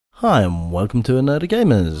Hi and welcome to Another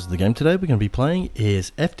Gamers. The game today we're going to be playing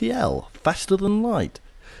is FTL, Faster Than Light.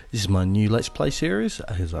 This is my new Let's Play series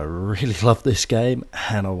as I really love this game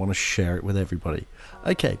and I want to share it with everybody.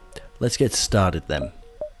 Okay, let's get started then.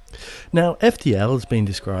 Now FTL has been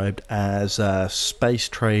described as a space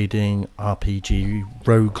trading RPG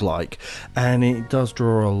roguelike, and it does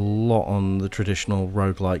draw a lot on the traditional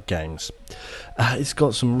roguelike games. It's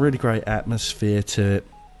got some really great atmosphere to it.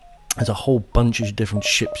 There's a whole bunch of different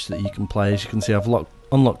ships that you can play. As you can see, I've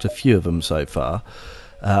unlocked a few of them so far.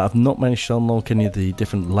 I've not managed to unlock any of the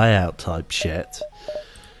different layout types yet.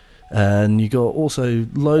 And you got also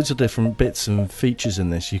loads of different bits and features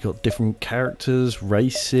in this. You've got different characters,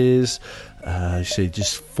 races. You see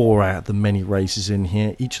just 4 out of the many races in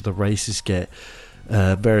here. Each of the races get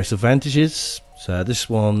various advantages. So this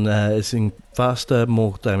one is in faster,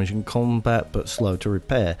 more damage in combat, but slow to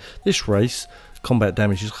repair. This race, combat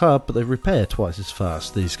damage is hard, but they repair twice as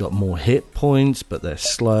fast. These got more hit points, but they're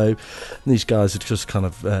slow. And these guys are just kind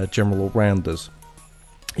of general all-rounders.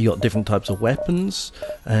 You got different types of weapons,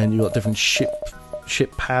 and you got different ship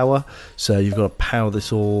power. So you've got to power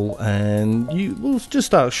this all, and we'll just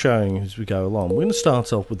start showing as we go along. We're going to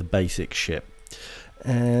start off with the basic ship,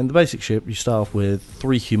 and the basic ship you start off with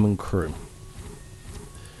 3 human crew.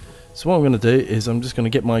 So what I'm going to do is I'm just going to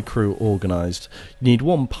get my crew organised. You need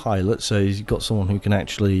 1 pilot, so you've got someone who can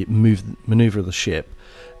actually manoeuvre the ship,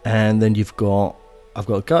 and then I've got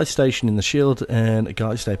a guy stationed in the shield and a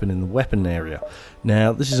guy stationed in the weapon area.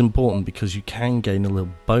 Now this is important because you can gain a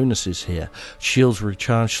little bonuses here. Shields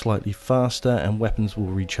recharge slightly faster and weapons will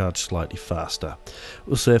recharge slightly faster.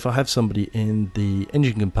 Also, if I have somebody in the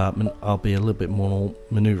engine compartment, I'll be a little bit more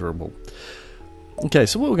manoeuvrable. Okay,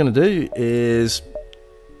 so what we're going to do is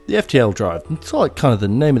the FTL drive. It's like kind of the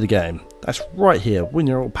name of the game. That's right here. When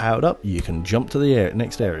you're all powered up, you can jump to the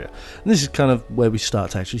next area. And this is kind of where we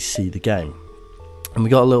start to actually see the game. And we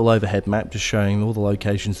got a little overhead map just showing all the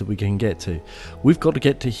locations that we can get to. We've got to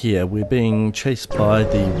get to here. We're being chased by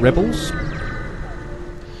the rebels.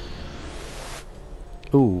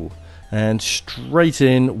 Ooh, and straight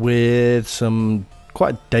in with some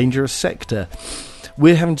quite dangerous sector.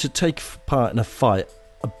 We're having to take part in a fight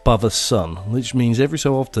above a sun, which means every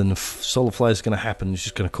so often a solar flare is going to happen. It's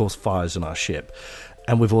just going to cause fires on our ship,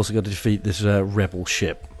 and we've also got to defeat this rebel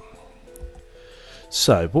ship.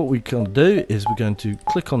 So what we're going to do is we're going to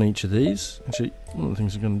click on each of these. Actually, one of the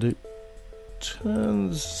things we're going to do, turn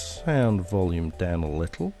the sound volume down a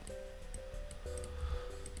little.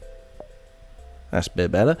 That's a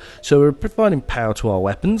bit better. So we're providing power to our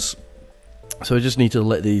weapons. So we just need to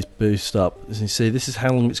let these boost up. As you see, this is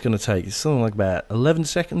how long it's going to take. It's something like about 11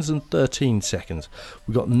 seconds and 13 seconds.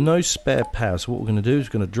 We've got no spare power, so what we're going to do is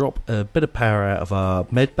we're going to drop a bit of power out of our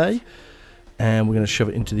med bay, and we're going to shove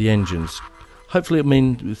it into the engines. Hopefully it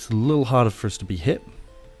means it's a little harder for us to be hit.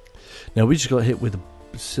 Now we just got hit with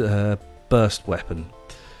a burst weapon.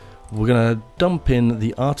 We're going to dump in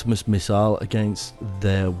the Artemis missile against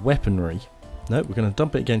their weaponry. No, we're going to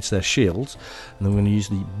dump it against their shields, and then we're going to use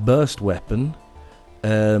the burst weapon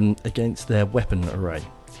against their weapon array.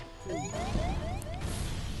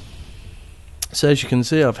 So as you can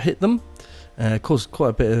see, I've hit them, caused quite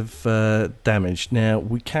a bit of damage. Now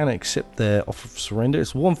we can accept their offer of surrender.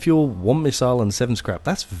 It's 1 fuel, 1 missile, and 7 scrap.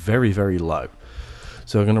 That's very, very low.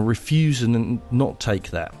 So we're going to refuse and not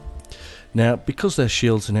take that. Now, because their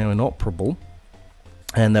shields are now inoperable,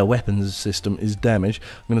 and their weapons system is damaged,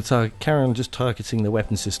 I'm going to carry on just targeting the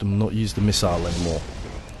weapon system and not use the missile anymore.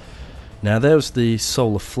 Now there's the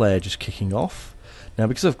solar flare just kicking off. Now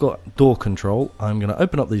because I've got door control, I'm going to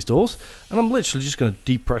open up these doors and I'm literally just going to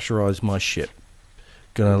depressurize my ship.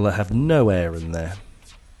 Going to have no air in there.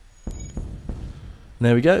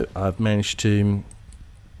 There we go. I've managed to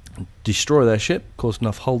destroy their ship, caused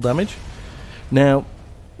enough hull damage. Now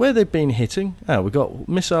where they've been hitting, we've got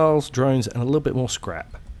missiles, drones, and a little bit more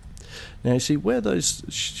scrap. Now you see where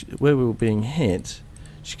we were being hit,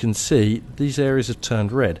 as you can see, these areas have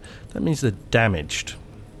turned red. That means they're damaged.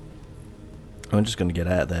 I'm just going to get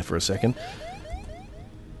out of there for a second.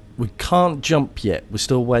 We can't jump yet. We're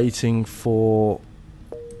still waiting for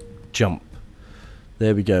jump.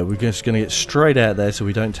 There we go. We're just going to get straight out there so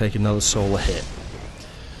we don't take another solar hit.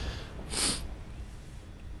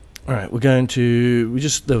 Alright, we're going to,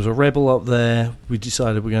 there was a rebel up there. We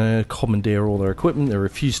decided we're going to commandeer all their equipment. They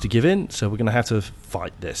refused to give in, so we're going to have to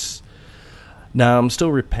fight this. Now, I'm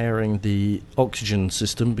still repairing the oxygen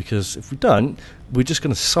system, because if we don't, we're just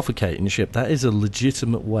going to suffocate in the ship. That is a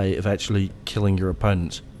legitimate way of actually killing your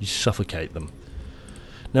opponents. You suffocate them.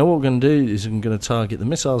 Now what we're going to do is we're going to target the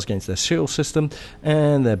missiles against their shield system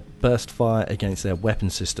and their burst fire against their weapon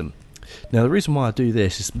system. Now the reason why I do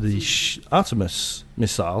this is the Artemis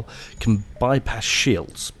missile can bypass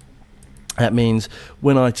shields. That means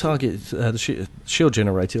when I target the shield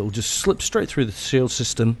generator, it will just slip straight through the shield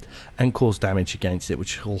system and cause damage against it,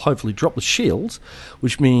 which will hopefully drop the shields,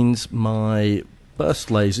 which means my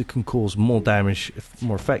burst laser can cause more damage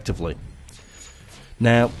more effectively.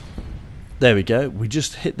 Now, there we go. We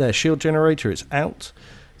just hit their shield generator. It's out.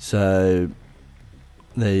 So,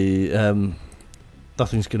 nothing's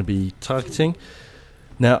going to be targeting.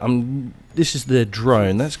 Now, this is their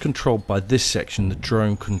drone. That's controlled by this section, the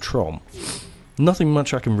drone control. Nothing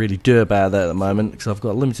much I can really do about that at the moment because I've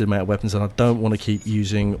got a limited amount of weapons and I don't want to keep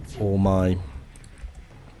using all my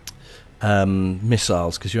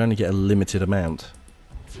missiles because you only get a limited amount.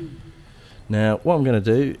 Now, what I'm going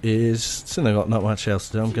to do is, since I've got not much else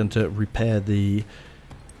to do, I'm going to repair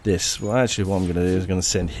this. Well, actually, what I'm going to do is I'm going to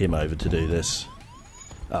send him over to do this.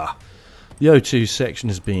 The O2 section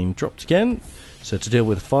has been dropped again. So to deal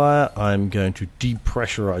with fire, I'm going to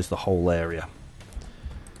depressurize the whole area.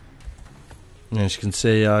 And as you can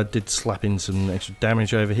see, I did slap in some extra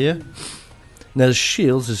damage over here. Now the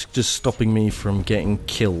shields is just stopping me from getting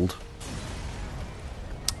killed.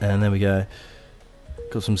 And there we go.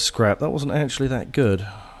 Got some scrap. That wasn't actually that good.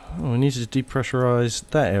 Oh, we needed to depressurize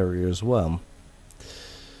that area as well.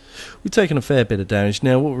 We've taken a fair bit of damage.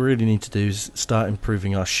 Now what we really need to do is start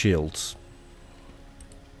improving our shields.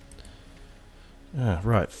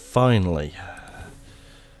 Right, finally.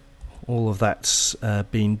 All of that's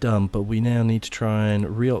been done, but we now need to try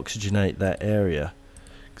and re-oxygenate that area.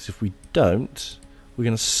 Because if we don't, we're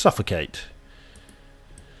going to suffocate.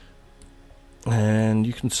 And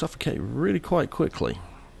you can suffocate really quite quickly.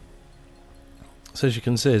 So as you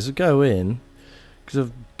can see, as I go in, because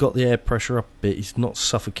I've got the air pressure up a bit, it's not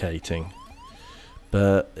suffocating.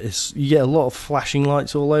 But you get a lot of flashing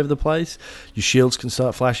lights all over the place. Your shields can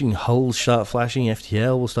start flashing, hulls start flashing,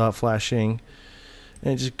 FTL will start flashing.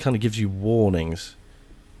 And it just kind of gives you warnings.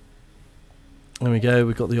 There we go,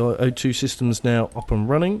 we've got the O2 systems now up and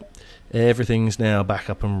running. Everything's now back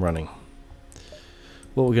up and running.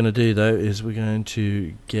 What we're going to do though is we're going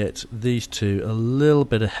to get these two a little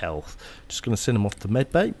bit of health. Just going to send them off to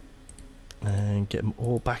medbay and get them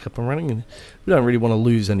all back up and running. And we don't really want to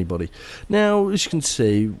lose anybody. Now, as you can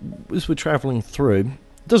see, as we're travelling through,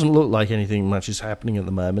 it doesn't look like anything much is happening at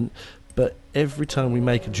the moment, but every time we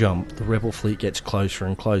make a jump, the rebel fleet gets closer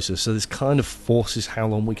and closer. So this kind of forces how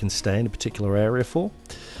long we can stay in a particular area for.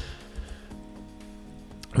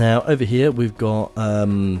 Now, over here we've got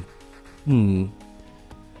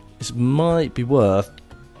this might be worth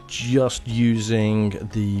just using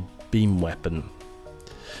the beam weapon.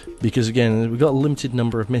 Because again, we've got a limited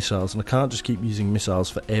number of missiles and I can't just keep using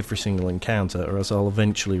missiles for every single encounter or else I'll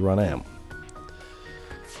eventually run out.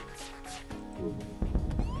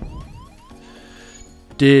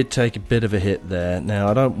 Did take a bit of a hit there. Now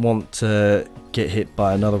I don't want to get hit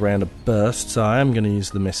by another round of bursts, so I am going to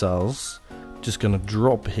use the missiles. Just going to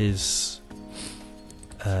drop his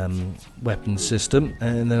weapon system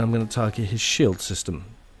and then I'm going to target his shield system.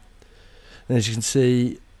 And as you can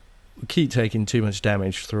see, we keep taking too much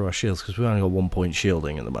damage through our shields because we've only got 1 point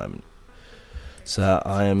shielding at the moment. So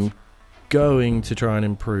I am going to try and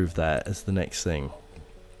improve that as the next thing.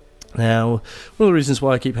 Now, one of the reasons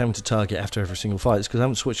why I keep having to target after every single fight is because I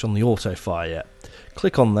haven't switched on the auto fire yet.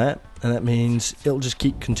 Click on that and that means it'll just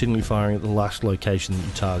keep continually firing at the last location that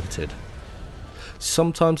you targeted.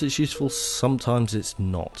 Sometimes it's useful, sometimes it's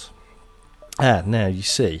not. Now you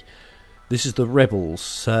see, this is the rebels,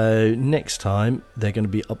 so next time they're going to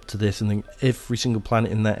be up to this, and then every single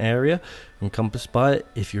planet in that area encompassed by it,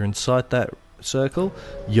 if you're inside that circle,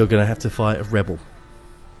 you're going to have to fight a rebel.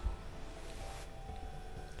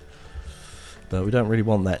 But we don't really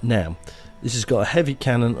want that. Now, this has got a heavy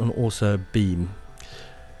cannon and also a beam.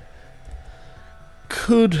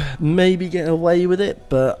 Could maybe get away with it,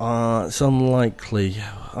 but it's unlikely.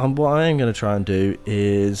 What I am going to try and do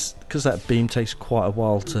is, because that beam takes quite a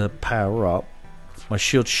while to power up, my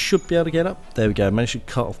shield should be able to get up. There we go, I managed to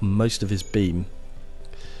cut off most of his beam.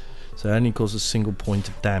 So it only causes a single point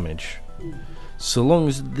of damage. So long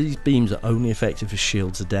as these beams are only effective if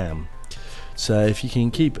shields are down. So if you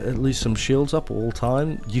can keep at least some shields up all the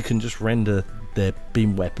time, you can just render their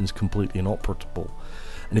beam weapons completely inoperable.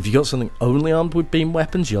 And if you've got something only armed with beam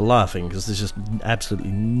weapons, you're laughing because there's just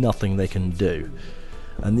absolutely nothing they can do.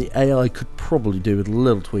 And the AI could probably do with a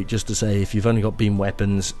little tweak just to say if you've only got beam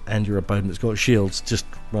weapons and your opponent's got shields, just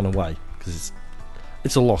run away because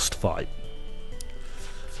it's a lost fight.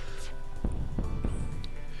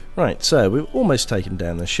 Right, so we've almost taken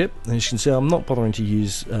down the ship. And as you can see, I'm not bothering to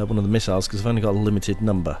use one of the missiles because I've only got a limited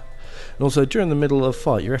number. And also during the middle of a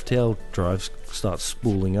fight, your FTL drive starts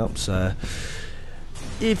spooling up, so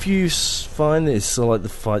if you find this like the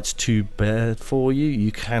fight's too bad for you,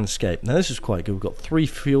 you can escape. Now this is quite good. We've got 3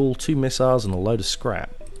 fuel, 2 missiles and a load of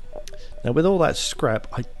scrap. Now with all that scrap,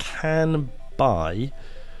 I can buy,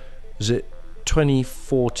 is it 20,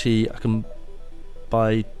 40, I can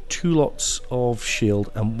buy 2 lots of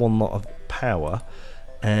shield and 1 lot of power,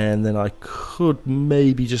 and then I could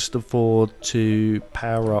maybe just afford to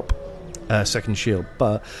power up a second shield,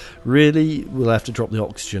 but really we'll have to drop the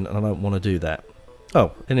oxygen and I don't want to do that.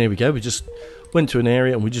 Oh, and here we go, we just went to an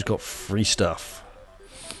area and we just got free stuff.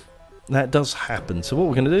 That does happen, so what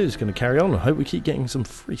we're going to do is going to carry on and hope we keep getting some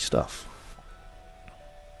free stuff.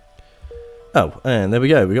 Oh, and there we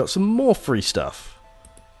go, we got some more free stuff.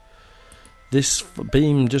 This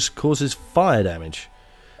beam just causes fire damage.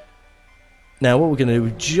 Now what we're going to do,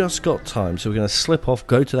 we've just got time, so we're going to slip off,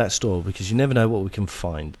 go to that store, because you never know what we can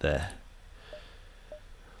find there.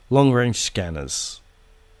 Long range scanners.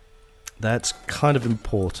 That's kind of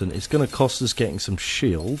important. It's going to cost us getting some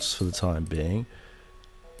shields for the time being.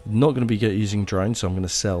 Not going to be using drones, so I'm going to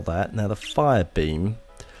sell that. Now the fire beam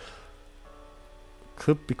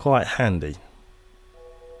could be quite handy.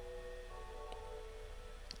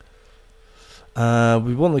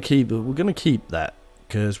 We want to keep, we're going to keep that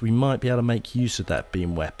because we might be able to make use of that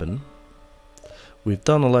beam weapon. We've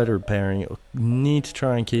done a load of repairing. We need to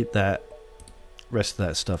try and keep that rest of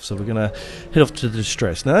that stuff, so we're going to head off to the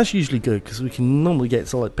distress. Now that's usually good because we can normally get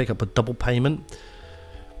to like pick up a double payment.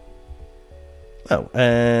 Oh,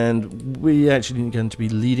 and we actually are going to be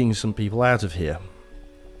leading some people out of here.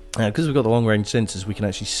 Because we've got the long range sensors, we can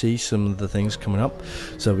actually see some of the things coming up.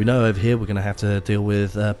 So we know over here we're going to have to deal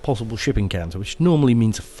with a possible ship encounter, which normally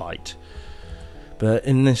means a fight. But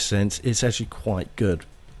in this sense, it's actually quite good.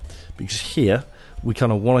 Because here, we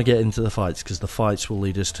kind of want to get into the fights, because the fights will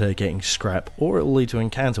lead us to getting scrap, or it will lead to an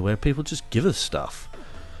encounter where people just give us stuff.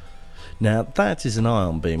 Now, that is an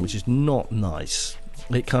ion beam, which is not nice.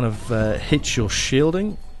 It kind of hits your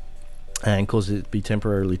shielding and causes it to be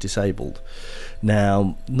temporarily disabled.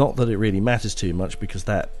 Now, not that it really matters too much, because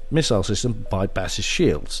that missile system bypasses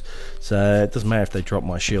shields, so it doesn't matter if they drop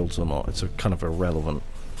my shields or not. It's kind of irrelevant.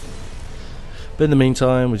 But in the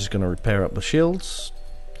meantime, we're just going to repair up the shields.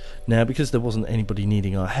 Now, because there wasn't anybody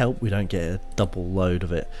needing our help, we don't get a double load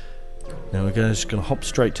of it. Now we're just going to hop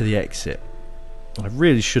straight to the exit. I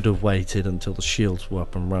really should have waited until the shields were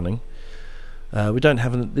up and running. We don't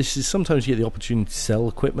have this is sometimes you get the opportunity to sell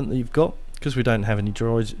equipment that you've got, because we don't have any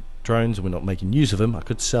drones and we're not making use of them. I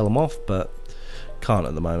could sell them off, but can't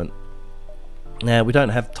at the moment. Now we don't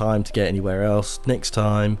have time to get anywhere else. Next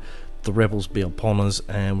time the rebels be upon us,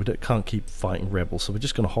 and we can't keep fighting rebels, so we're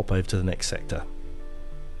just going to hop over to the next sector.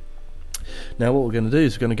 Now what we're going to do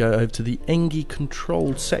is we're going to go over to the Engi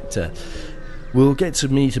controlled sector. We'll get to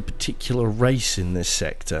meet a particular race in this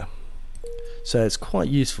sector. So it's quite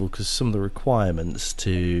useful because some of the requirements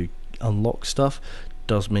to unlock stuff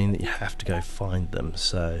does mean that you have to go find them.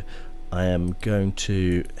 So I am going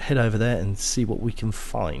to head over there and see what we can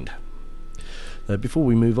find. Now, before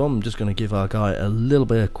we move on, I'm just going to give our guy a little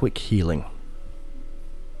bit of quick healing.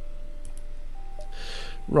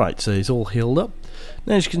 Right, so he's all healed up.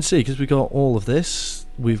 Now as you can see, because we've got all of this,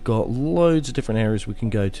 we've got loads of different areas we can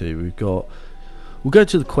go to. We'll go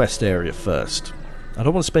to the quest area first. I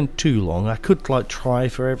don't want to spend too long. I could like try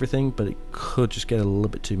for everything, but it could just get a little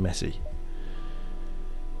bit too messy.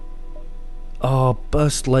 Oh,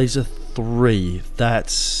 burst laser 3.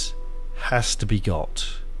 That's has to be got.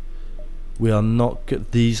 We are not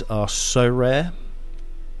good. These are so rare.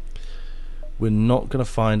 We're not going to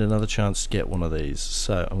find another chance to get one of these.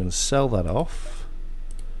 So I'm going to sell that off,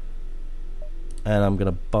 and I'm going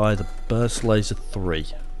to buy the burst laser 3.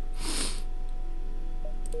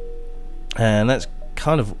 And that's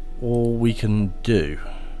kind of all we can do.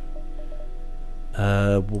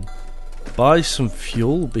 We'll buy some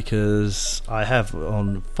fuel, because I have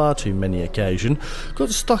on far too many occasions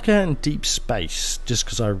got stuck out in deep space just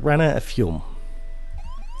because I ran out of fuel.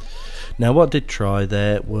 Now what I did try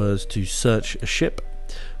there was to search a ship.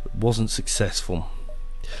 It wasn't successful.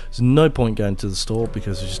 There's no point going to the store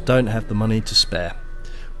because we just don't have the money to spare.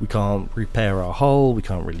 We can't repair our hull, we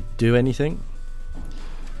can't really do anything.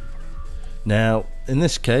 Now in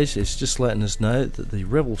this case it's just letting us know that the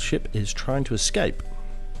rebel ship is trying to escape.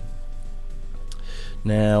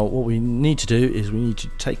 Now what we need to do is we need to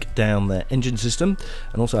take down their engine system,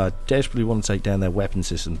 and also I desperately want to take down their weapon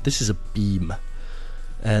system. This is a beam,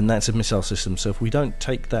 and that's a missile system, so if we don't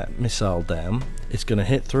take that missile down, it's going to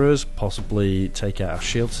hit through us, possibly take out our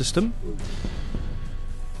shield system.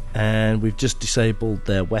 And we've just disabled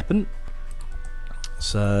their weapon,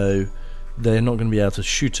 so they're not going to be able to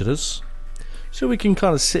shoot at us. So we can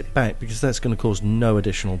kind of sit back because that's going to cause no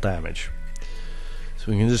additional damage.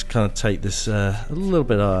 So we can just kind of take this a little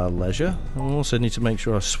bit at our leisure. I also need to make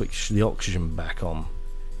sure I switch the oxygen back on.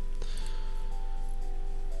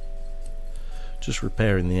 Just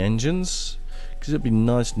repairing the engines because it'd be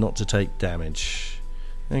nice not to take damage.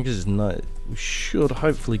 And because it's night, we should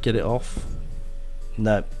hopefully get it off.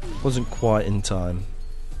 No, wasn't quite in time.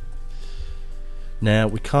 Now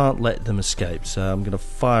we can't let them escape, so I'm going to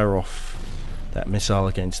fire off that missile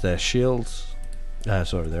against their shields.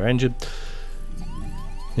 Sorry, their engine.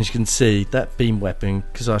 As you can see, that beam weapon,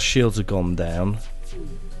 because our shields have gone down,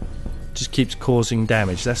 just keeps causing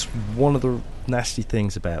damage. That's one of the nasty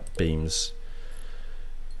things about beams.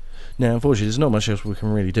 Now, unfortunately, there's not much else we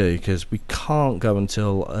can really do because we can't go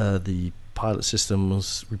until the pilot system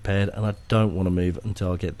was repaired, and I don't want to move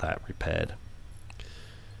until I get that repaired.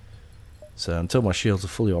 So until my shields are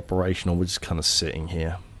fully operational, we're just kind of sitting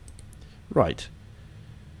here. Right.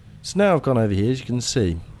 So now I've gone over here, as you can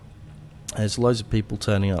see. There's loads of people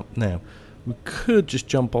turning up. Now, we could just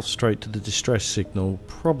jump off straight to the distress signal.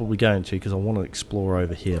 Probably going to, because I want to explore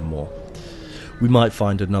over here more. We might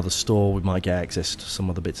find another store, we might get access to some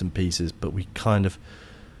other bits and pieces, but we kind of...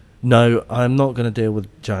 No, I'm not going to deal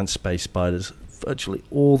with giant space spiders. Virtually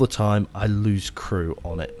all the time, I lose crew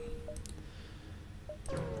on it.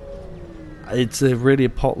 It's really a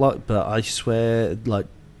potluck, but I swear, like,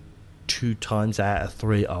 2 times out of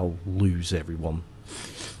 3, I'll lose everyone.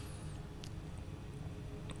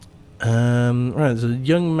 Right, there's a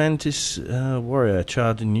young mantis warrior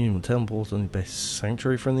charged in Union teleport on the best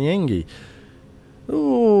sanctuary from the Engi.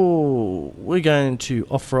 Oh, we're going to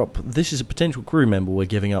offer up. This is a potential crew member we're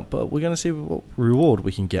giving up, but we're going to see what reward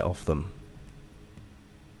we can get off them.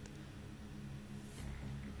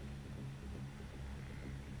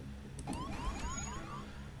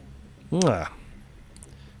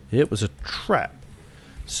 It was a trap.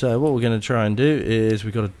 So what we're going to try and do is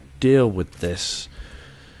we've got to deal with this.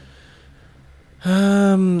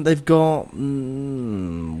 They've got...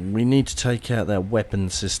 we need to take out their weapon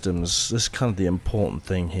systems. This is kind of the important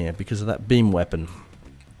thing here because of that beam weapon.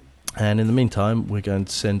 And in the meantime, we're going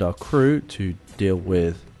to send our crew to deal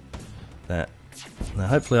with that. Now,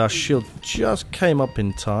 hopefully our shield just came up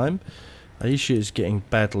in time. Aisha is getting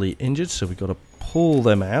badly injured, so we've got to pull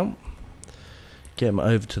them out. Get them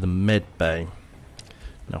over to the med bay.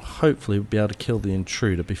 Now, hopefully we'll be able to kill the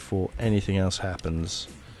intruder before anything else happens.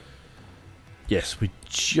 Yes, we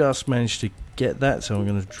just managed to get that, so I'm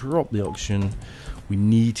going to drop the oxygen. We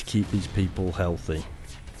need to keep these people healthy.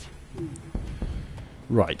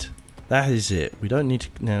 Right, that is it. We don't need to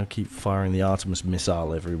now keep firing the Artemis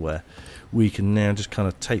missile everywhere. We can now just kind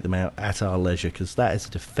of take them out at our leisure, because that is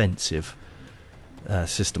a defensive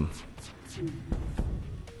system.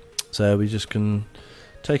 So we just can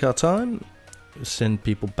take our time, send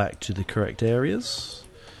people back to the correct areas,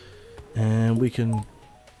 and we can... of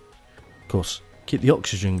course, keep the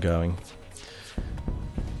oxygen going.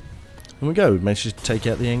 And we go. We managed to take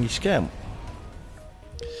out the Engi Scout.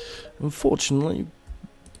 Unfortunately,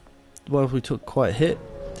 while we took quite a hit,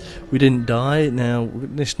 we didn't die. Now,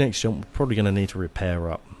 this next jump, we're probably going to need to repair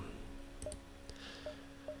up.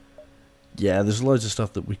 Yeah, there's loads of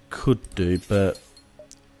stuff that we could do, but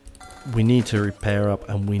we need to repair up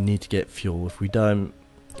and we need to get fuel. If we don't,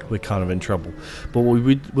 we're kind of in trouble. But what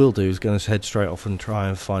we will do is going to head straight off and try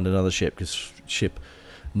and find another ship, because ship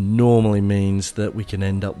normally means that we can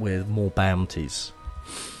end up with more bounties.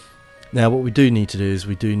 Now what we do need to do is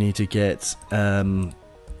we do need to get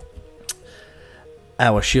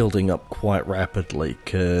our shielding up quite rapidly,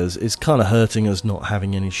 because it's kind of hurting us not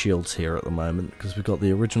having any shields here at the moment, because we've got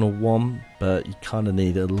the original one, but you kind of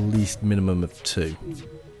need at least minimum of 2.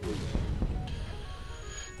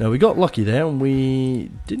 Now we got lucky there and we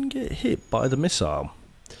didn't get hit by the missile,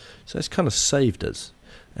 so it's kind of saved us.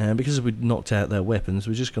 And because we knocked out their weapons,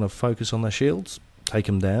 we're just going to focus on their shields, take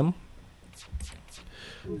them down.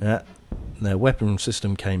 Their weapon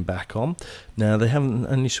system came back on. Now they haven't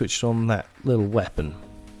only switched on that little weapon,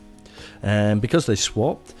 and because they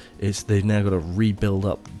swapped, they've now got to rebuild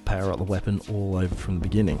up, power up the weapon all over from the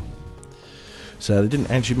beginning. So they didn't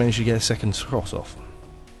actually manage to get a second cross off.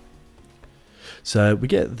 So we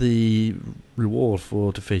get the reward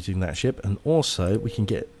for defeating that ship, and also we can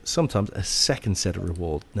get sometimes a second set of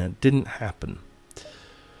reward. Now it didn't happen.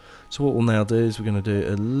 So what we'll now do is we're going to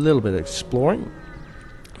do a little bit of exploring.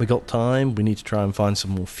 We got time, we need to try and find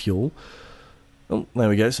some more fuel. Oh, there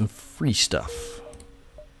we go, some free stuff.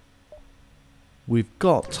 We've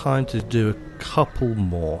got time to do a couple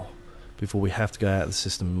more before we have to go out of the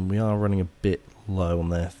system. We are running a bit low on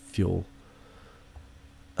their fuel.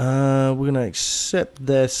 We're going to accept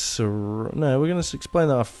their... No, we're going to explain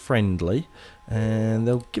that are friendly, and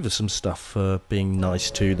they'll give us some stuff for being nice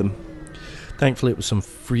to them. Thankfully it was some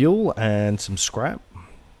fuel and some scrap.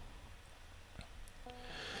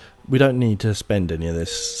 We don't need to spend any of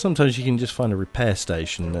this. Sometimes you can just find a repair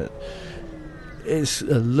station that is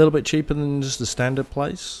a little bit cheaper than just the standard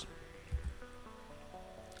place.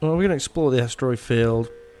 Well, we're going to explore the asteroid field.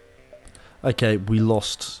 Okay, we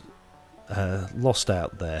lost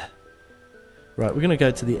out there. Right, we're going to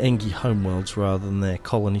go to the Engi homeworlds rather than their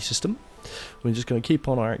colony system. We're just going to keep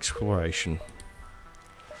on our exploration.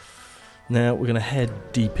 Now we're going to head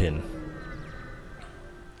deep in.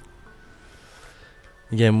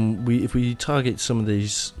 Again, if we target some of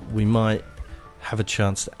these, we might have a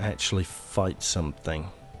chance to actually fight something.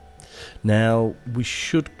 Now, we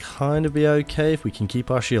should kind of be okay if we can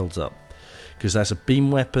keep our shields up. Because that's a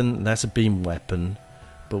beam weapon,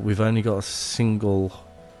 but we've only got a single...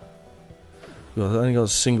 We've only got a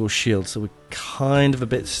single shield, so we're kind of a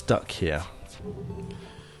bit stuck here.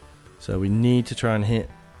 So we need to try and hit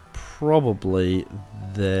probably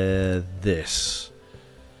this.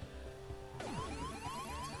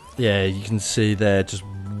 Yeah, you can see there, just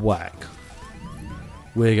whack.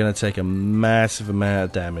 We're going to take a massive amount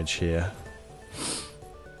of damage here.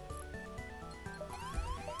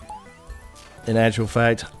 In actual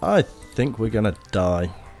fact, I think we're going to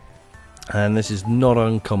die. And this is not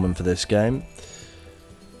uncommon for this game.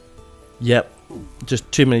 Yep,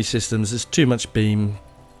 just too many systems, there's too much beam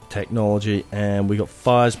technology, and we got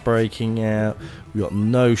fires breaking out, we got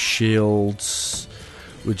no shields,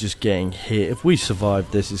 we're just getting hit. If we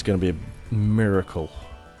survive this, it's going to be a miracle.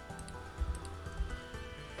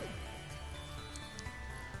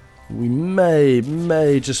 We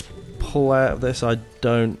may just pull out of this, I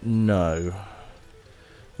don't know.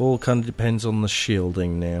 All kind of depends on the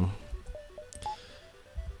shielding now.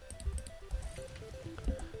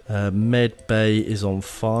 Med Bay is on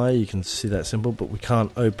fire, you can see that symbol, but we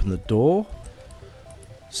can't open the door.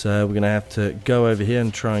 So we're going to have to go over here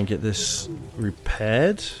and try and get this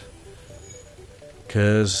repaired.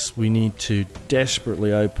 Because we need to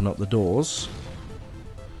desperately open up the doors.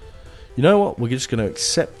 You know what, we're just going to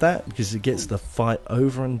accept that because it gets the fight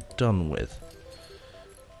over and done with.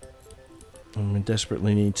 And we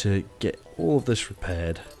desperately need to get all of this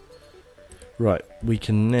repaired. Right, we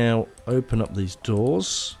can now open up these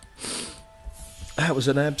doors. That was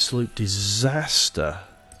an absolute disaster.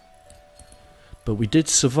 But we did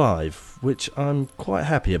survive, which I'm quite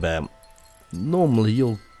happy about. Normally,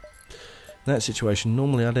 in that situation,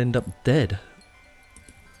 normally I'd end up dead.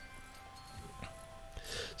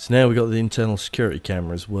 So now we've got the internal security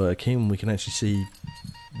cameras working. We can actually see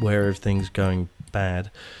where everything's going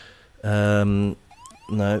bad. No,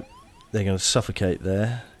 they're going to suffocate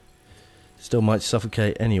there. Still might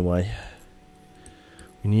suffocate anyway.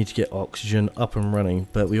 We need to get oxygen up and running,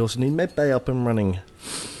 but we also need medbay up and running.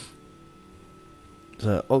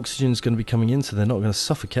 So oxygen's going to be coming in, so they're not going to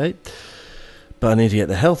suffocate. But I need to get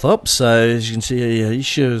the health up, so as you can see,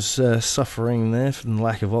 Isha's suffering there from the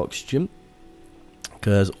lack of oxygen.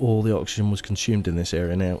 Because all the oxygen was consumed in this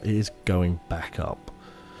area. Now it is going back up.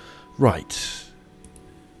 Right.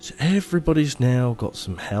 So everybody's now got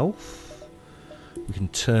some health. We can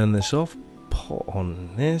turn this off, put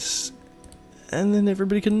on this, and then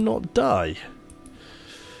everybody can not die.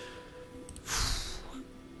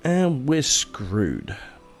 And we're screwed.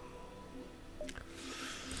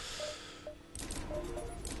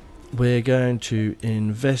 We're going to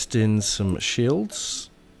invest in some shields.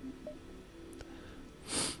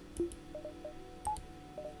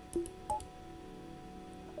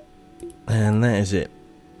 And that is it.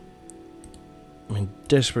 We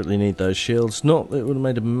desperately need those shields. Not that it would have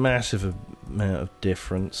made a massive amount of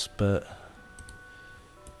difference, but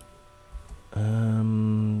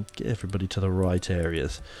get everybody to the right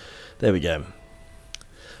areas. There we go.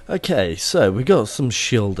 Okay, so we got some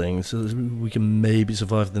shielding, so we can maybe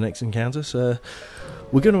survive the next encounter. So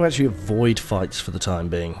we're going to actually avoid fights for the time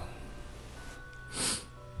being.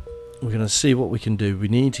 We're going to see what we can do. We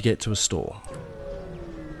need to get to a store.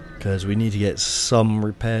 Because we need to get some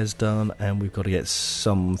repairs done, and we've got to get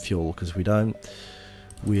some fuel, because if we don't,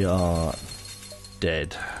 we are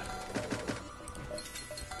dead.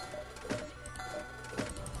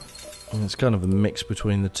 And it's kind of a mix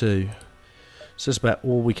between the two. So that's about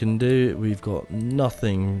all we can do. We've got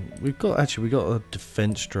nothing. We've got a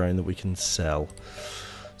defense drone that we can sell.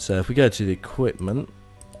 So if we go to the equipment,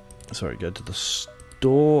 go to the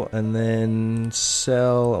store and then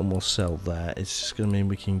sell, and we'll sell that. It's just going to mean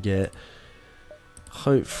we can get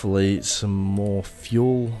hopefully some more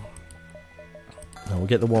fuel. Now we'll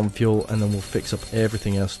get the one fuel and then we'll fix up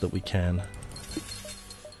everything else that we can.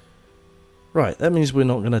 Right, that means we're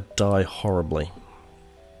not going to die horribly.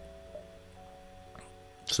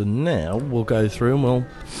 So now we'll go through and we'll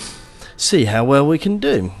see how well we can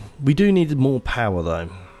do. We do need more power though.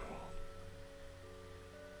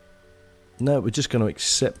 No, we're just going to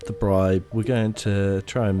accept the bribe. We're going to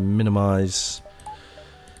try and minimise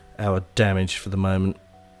our damage for the moment.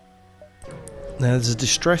 Now there's a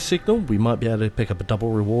distress signal. We might be able to pick up a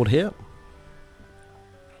double reward here.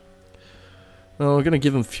 Well, we're going to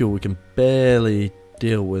give them fuel. We can barely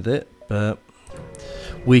deal with it, but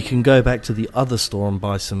we can go back to the other store and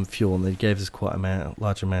buy some fuel, and they gave us quite a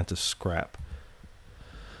large amount of scrap.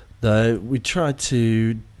 Though we tried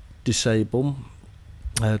to disable,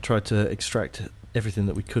 tried to extract everything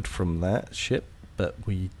that we could from that ship, but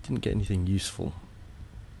we didn't get anything useful.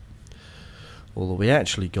 All that we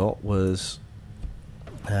actually got was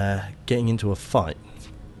getting into a fight.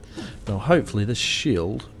 Now hopefully this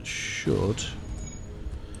shield should...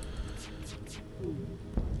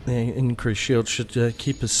 the increased shield should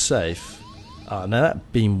keep us safe. Ah, now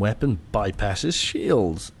that beam weapon bypasses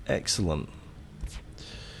shields. Excellent.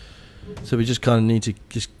 So we just kind of need to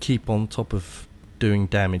just keep on top of doing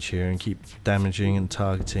damage here and keep damaging and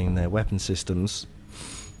targeting their weapon systems.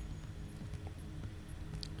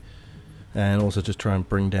 And also just try and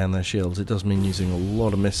bring down their shields. It does mean using a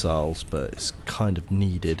lot of missiles, but it's kind of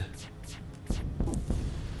needed.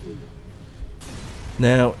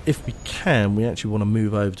 Now, if we can, we actually want to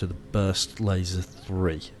move over to the Burst Laser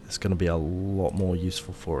 3. It's going to be a lot more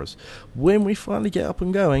useful for us. When we finally get up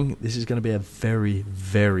and going, this is going to be a very,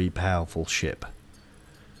 very powerful ship.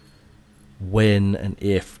 When and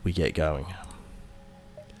if we get going.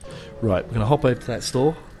 Right, we're going to hop over to that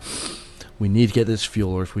store. We need to get this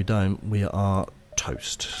fuel, or if we don't, we are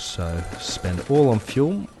toast. So, spend all on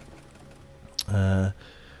fuel.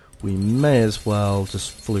 We may as well just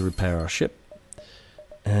fully repair our ship.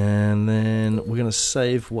 And then we're going to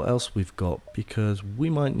save what else we've got, because we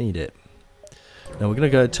might need it. Now we're going to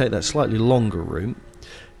go take that slightly longer route.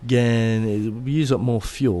 Again, we use up more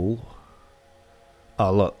fuel.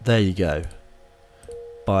 Oh look, there you go.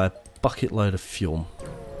 Buy a bucket load of fuel.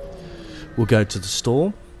 We'll go to the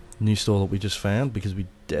store, new store that we just found, because we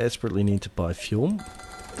desperately need to buy fuel.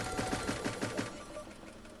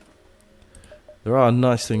 There are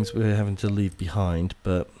nice things we're having to leave behind,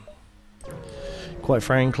 but quite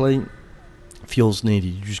frankly, fuel's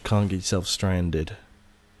needed. You just can't get yourself stranded.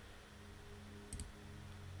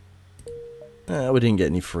 We didn't get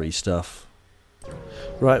any free stuff.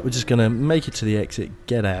 Right, we're just going to make it to the exit,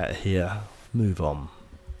 get out of here, move on.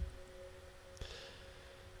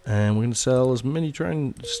 And we're going to sell as many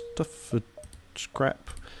drone stuff for scrap,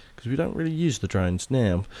 because we don't really use the drones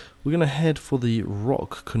now. We're going to head for the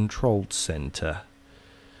Rock Controlled sector.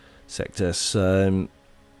 So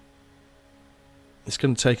it's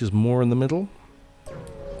going to take us more in the middle.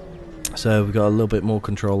 So we've got a little bit more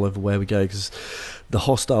control over where we go, because the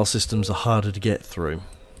hostile systems are harder to get through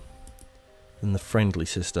than the friendly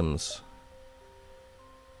systems.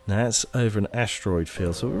 Now that's over an asteroid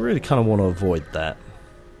field, so we really kind of want to avoid that.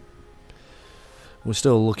 We're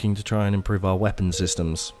still looking to try and improve our weapon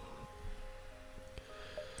systems.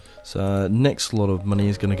 So next lot of money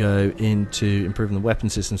is going to go into improving the weapon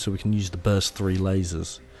system, so we can use the Burst 3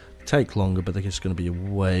 lasers. Take longer, but they're just going to be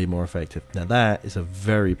way more effective. Now that is a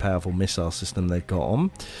very powerful missile system they've got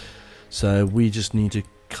on, so we just need to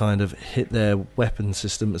kind of hit their weapon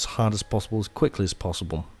system as hard as possible, as quickly as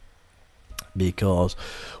possible, because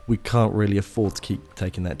we can't really afford to keep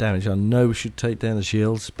taking that damage. I know we should take down the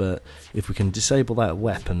shields, but if we can disable that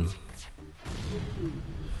weapon,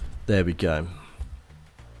 there we go.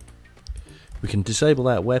 We can disable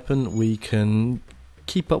that weapon, we can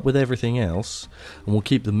keep up with everything else, and we'll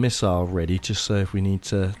keep the missile ready just so if we need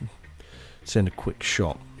to send a quick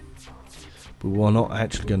shot. But we're not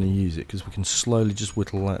actually going to use it, because we can slowly just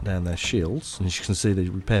whittle that down their shields, and as you can see they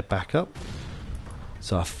repair back up.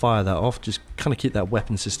 So I fire that off, just kind of keep that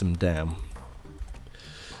weapon system down,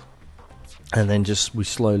 and then just we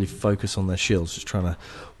slowly focus on their shields, just trying to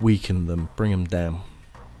weaken them, bring them down.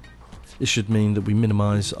 This should mean that we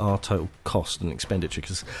minimise our total cost and expenditure,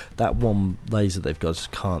 because that one laser they've got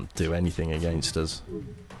just can't do anything against us.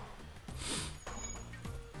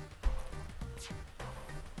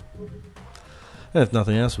 And if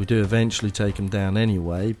nothing else, we do eventually take them down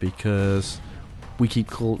anyway, because we keep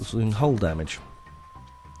causing hull damage.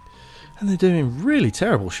 And they're doing really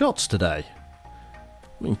terrible shots today.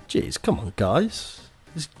 I mean, jeez, come on guys.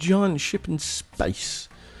 This giant ship in space.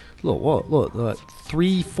 Look, what? Look, like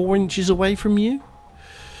 3-4 inches away from you?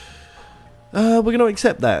 We're going to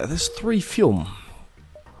accept that. There's 3 fuel.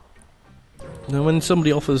 Now, when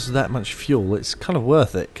somebody offers that much fuel, it's kind of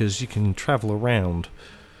worth it because you can travel around.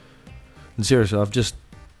 And seriously, I've just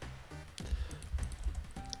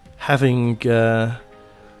having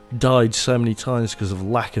died so many times because of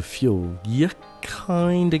lack of fuel. You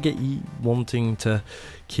kind of get wanting to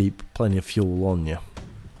keep plenty of fuel on you,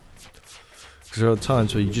 because there are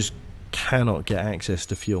times where you just cannot get access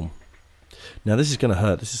to fuel. Now this is going to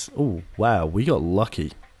hurt. This is, oh wow, we got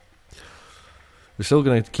lucky. We're still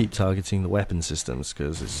going to keep targeting the weapon systems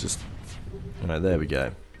because it's just, alright, there we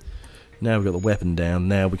go. Now we've got the weapon down.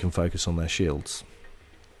 Now we can focus on their shields.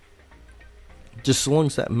 Just so long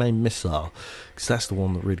as that main missile, because that's the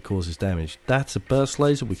one that really causes damage. That's a burst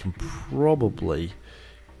laser. We can probably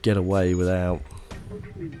get away without.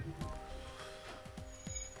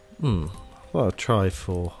 Well, I'll try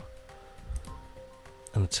for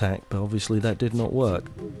an attack, but obviously that did not work.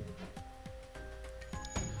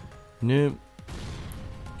 Nope.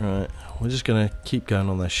 Right, we're just going to keep going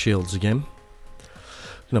on their shields again.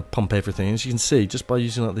 Going to pump everything. As you can see, just by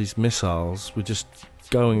using like these missiles, we're just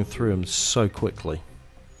going through them so quickly.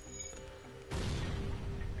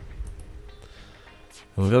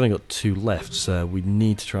 And we've only got 2 left, so we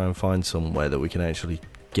need to try and find somewhere that we can actually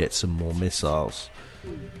get some more missiles.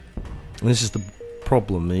 And this is the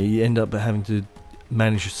problem. You end up having to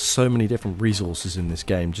manage so many different resources in this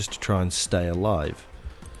game just to try and stay alive.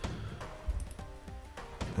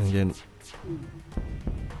 And again,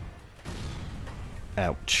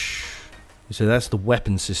 ouch. So that's the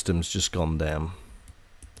weapon system's just gone down.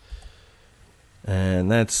 And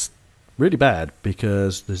that's really bad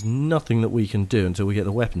because there's nothing that we can do until we get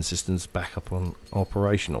the weapon systems back up on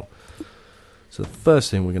operational. So the first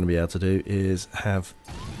thing we're going to be able to do is have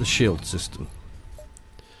the shield system.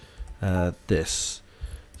 This.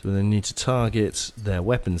 So they need to target their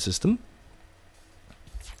weapon system.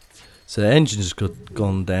 So the engine has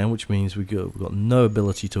gone down, which means we've got no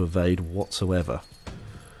ability to evade whatsoever.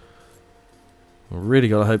 We've really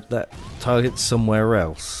got to hope that target's somewhere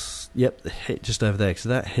else. Yep, the hit just over there, because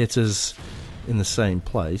that hit us in the same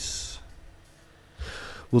place.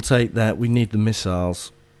 We'll take that. We need the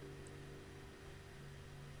missiles.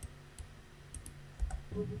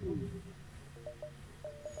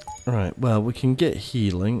 Right, well, we can get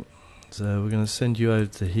healing. So we're going to send you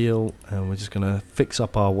over to heal, and we're just going to fix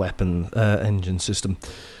up our weapon engine system.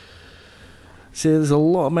 See, there's a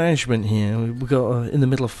lot of management here. We've got in the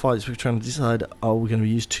middle of fights, we're trying to decide: are we going to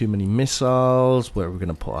use too many missiles? Where are we going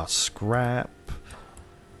to put our scrap?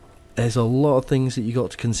 There's a lot of things that you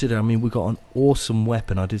got to consider. I mean, we've got an awesome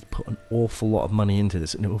weapon. I did put an awful lot of money into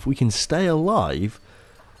this, and if we can stay alive,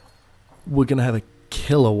 we're going to have a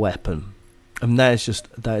killer weapon. And that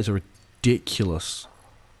is a ridiculous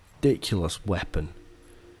weapon,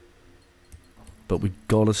 but we've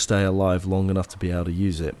got to stay alive long enough to be able to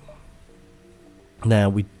use it. Now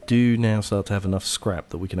we do now start to have enough scrap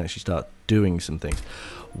that we can actually start doing some things.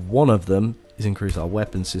 One of them is increase our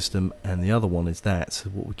weapon system, and the other one is that.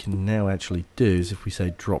 So what we can now actually do is, if we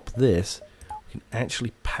say drop this, we can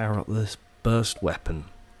actually power up this burst weapon.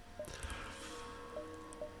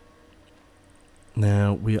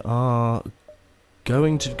 Now we are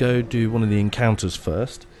going to go do one of the encounters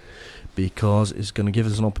first, because it's going to give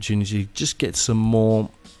us an opportunity to just get some more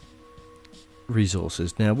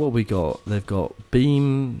resources. Now what we got, they've got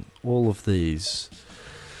beam, all of these.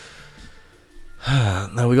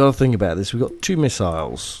 Now we got to think about this. We've got 2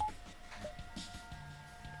 missiles.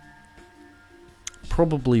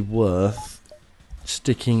 Probably worth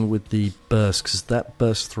sticking with the burst, because that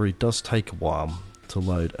burst 3 does take a while to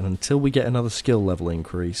load, and until we get another skill level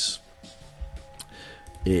increase,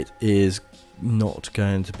 it is not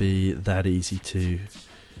going to be that easy to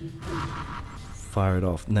fire it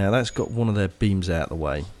off. Now that's got one of their beams out of the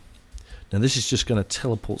way. Now this is just going to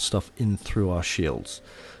teleport stuff in through our shields.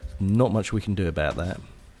 Not much we can do about that.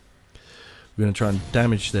 We're going to try and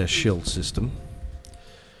damage their shield system.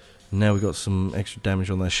 Now we've got some extra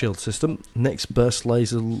damage on their shield system. Next burst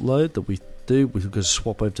laser load that we do, we're going to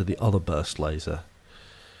swap over to the other burst laser.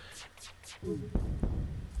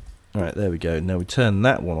 Alright, there we go. Now we turn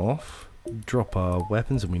that one off, drop our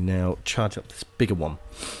weapons, and we now charge up this bigger one.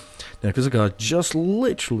 Now, because the guy just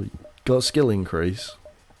literally got a skill increase,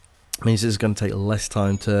 means it's going to take less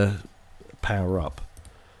time to power up.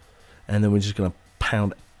 And then we're just going to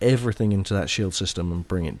pound everything into that shield system and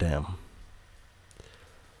bring it down.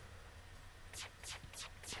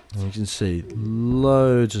 And you can see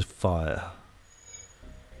loads of fire.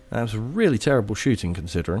 That was really terrible shooting,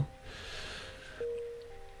 considering.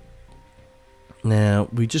 Now,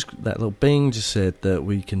 that little bing just said that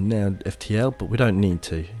we can now FTL, but we don't need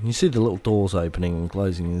to. And you see the little doors opening and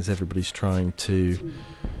closing as everybody's trying to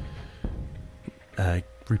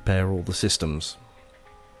repair all the systems.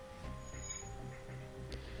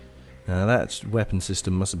 Now that weapon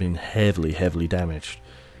system must have been heavily damaged.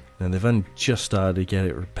 Now they've only just started to get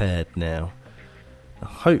it repaired now.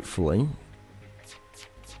 Hopefully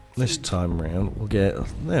this time round we'll get...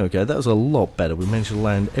 There we go, that was a lot better. We managed to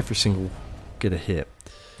land every single... get a hit.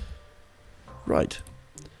 Right,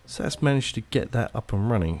 so that's managed to get that up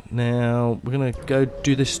and running. Now we're going to go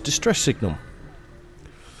do this distress signal.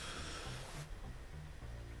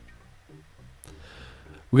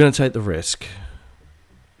 We're going to take the risk.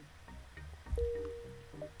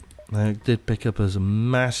 Now it did pick up as a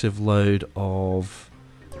massive load of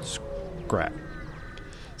scrap.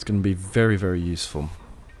 It's going to be very useful.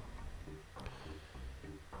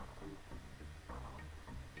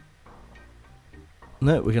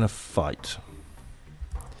 No, we're going to fight.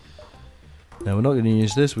 Now we're not going to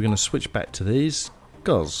use this, we're going to switch back to these,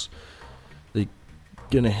 because they're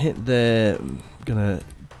going to hit their... going to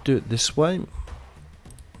do it this way.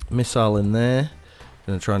 Missile in there.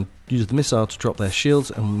 Going to try and use the missile to drop their shields,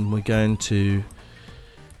 and we're going to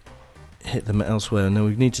hit them elsewhere. Now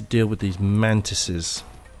we need to deal with these mantises,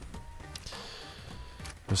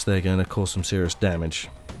 because they're going to cause some serious damage.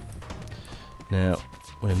 Now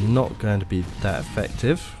we're not going to be that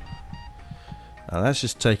effective. That's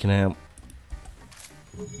just taken out.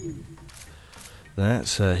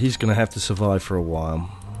 That's he's going to have to survive for a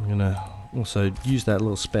while. I'm going to also use that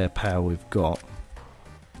little spare power we've got.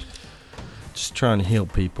 Just trying to heal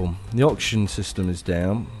people. The oxygen system is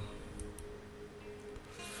down.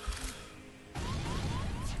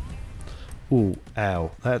 Ooh,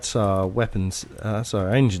 ow. That's our weapons, that's our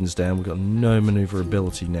engines down. We've got no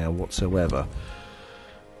maneuverability now whatsoever.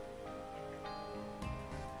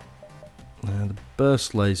 Now the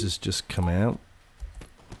burst lasers just come out.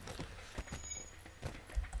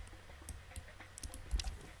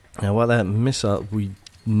 Now what that missile, we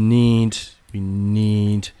need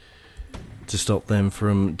to stop them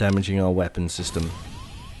from damaging our weapon system.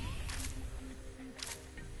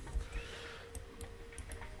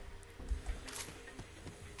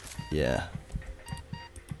 Yeah.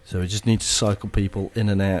 So we just need to cycle people in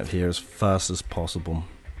and out here as fast as possible.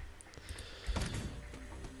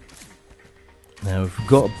 Now we've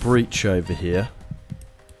got a breach over here.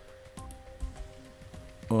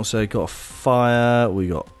 Also got a fire, we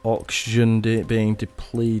got oxygen being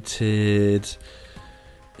depleted.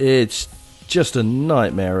 It's just a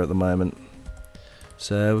nightmare at the moment.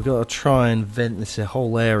 So we've got to try and vent this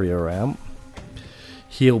whole area out.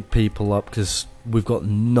 Heal people up, because we've got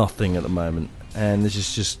nothing at the moment. And this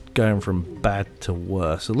is just going from bad to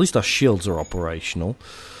worse. At least our shields are operational.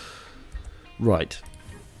 Right.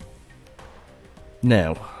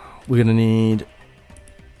 Now, we're going to need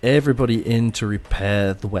everybody in to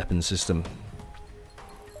repair the weapon system.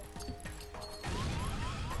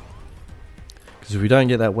 Because if we don't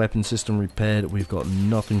get that weapon system repaired, we've got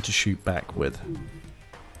nothing to shoot back with.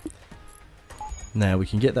 Now we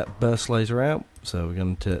can get that burst laser out, so we're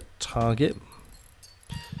going to target.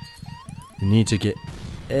 We need to get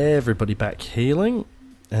everybody back healing,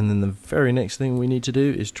 and then the very next thing we need to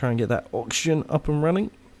do is try and get that oxygen up and running,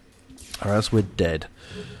 or else we're dead.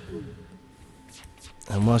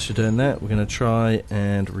 And whilst you're doing that, we're going to try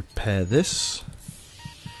and repair this.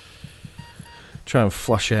 Try and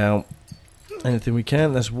flush out anything we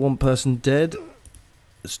can. There's one person dead.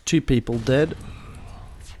 There's two people dead.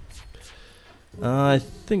 I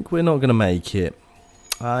think we're not going to make it.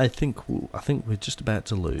 I think we're just about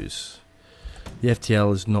to lose. The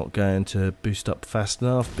FTL is not going to boost up fast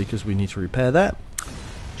enough because we need to repair that.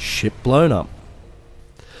 Ship blown up.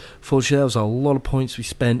 Fortunately, there was a lot of points we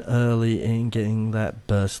spent early in getting that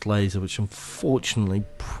burst laser, which unfortunately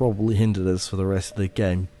probably hindered us for the rest of the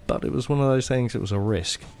game. But it was one of those things, it was a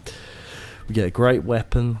risk. We get a great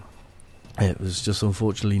weapon. It was just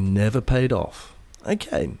unfortunately never paid off.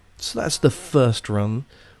 Okay, so that's the first run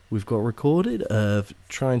we've got recorded of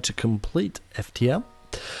trying to complete FTL.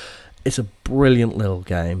 It's a brilliant little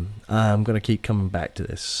game. I'm going to keep coming back to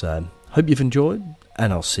this. Hope you've enjoyed,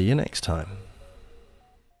 and I'll see you next time.